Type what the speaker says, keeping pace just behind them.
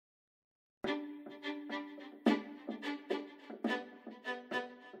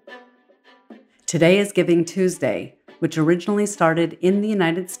Today is Giving Tuesday, which originally started in the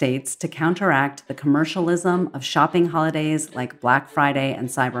United States to counteract the commercialism of shopping holidays like Black Friday and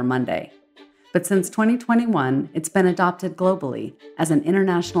Cyber Monday. But since 2021, it's been adopted globally as an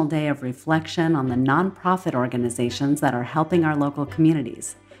international day of reflection on the nonprofit organizations that are helping our local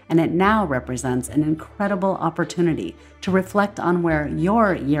communities. And it now represents an incredible opportunity to reflect on where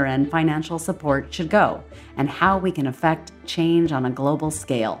your year-end financial support should go and how we can affect change on a global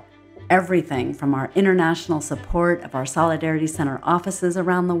scale. Everything from our international support of our Solidarity Center offices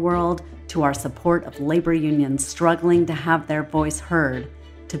around the world to our support of labor unions struggling to have their voice heard,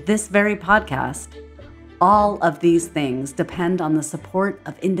 to this very podcast, all of these things depend on the support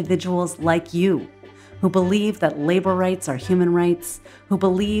of individuals like you, who believe that labor rights are human rights, who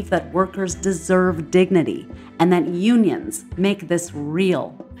believe that workers deserve dignity, and that unions make this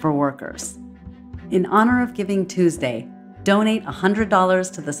real for workers. In honor of Giving Tuesday, donate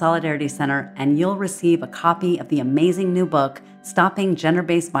 $100 to the Solidarity Center and you'll receive a copy of the amazing new book, Stopping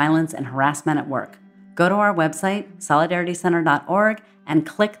Gender-Based Violence and Harassment at Work. Go to our website, solidaritycenter.org, and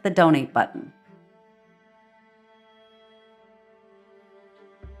click the donate button.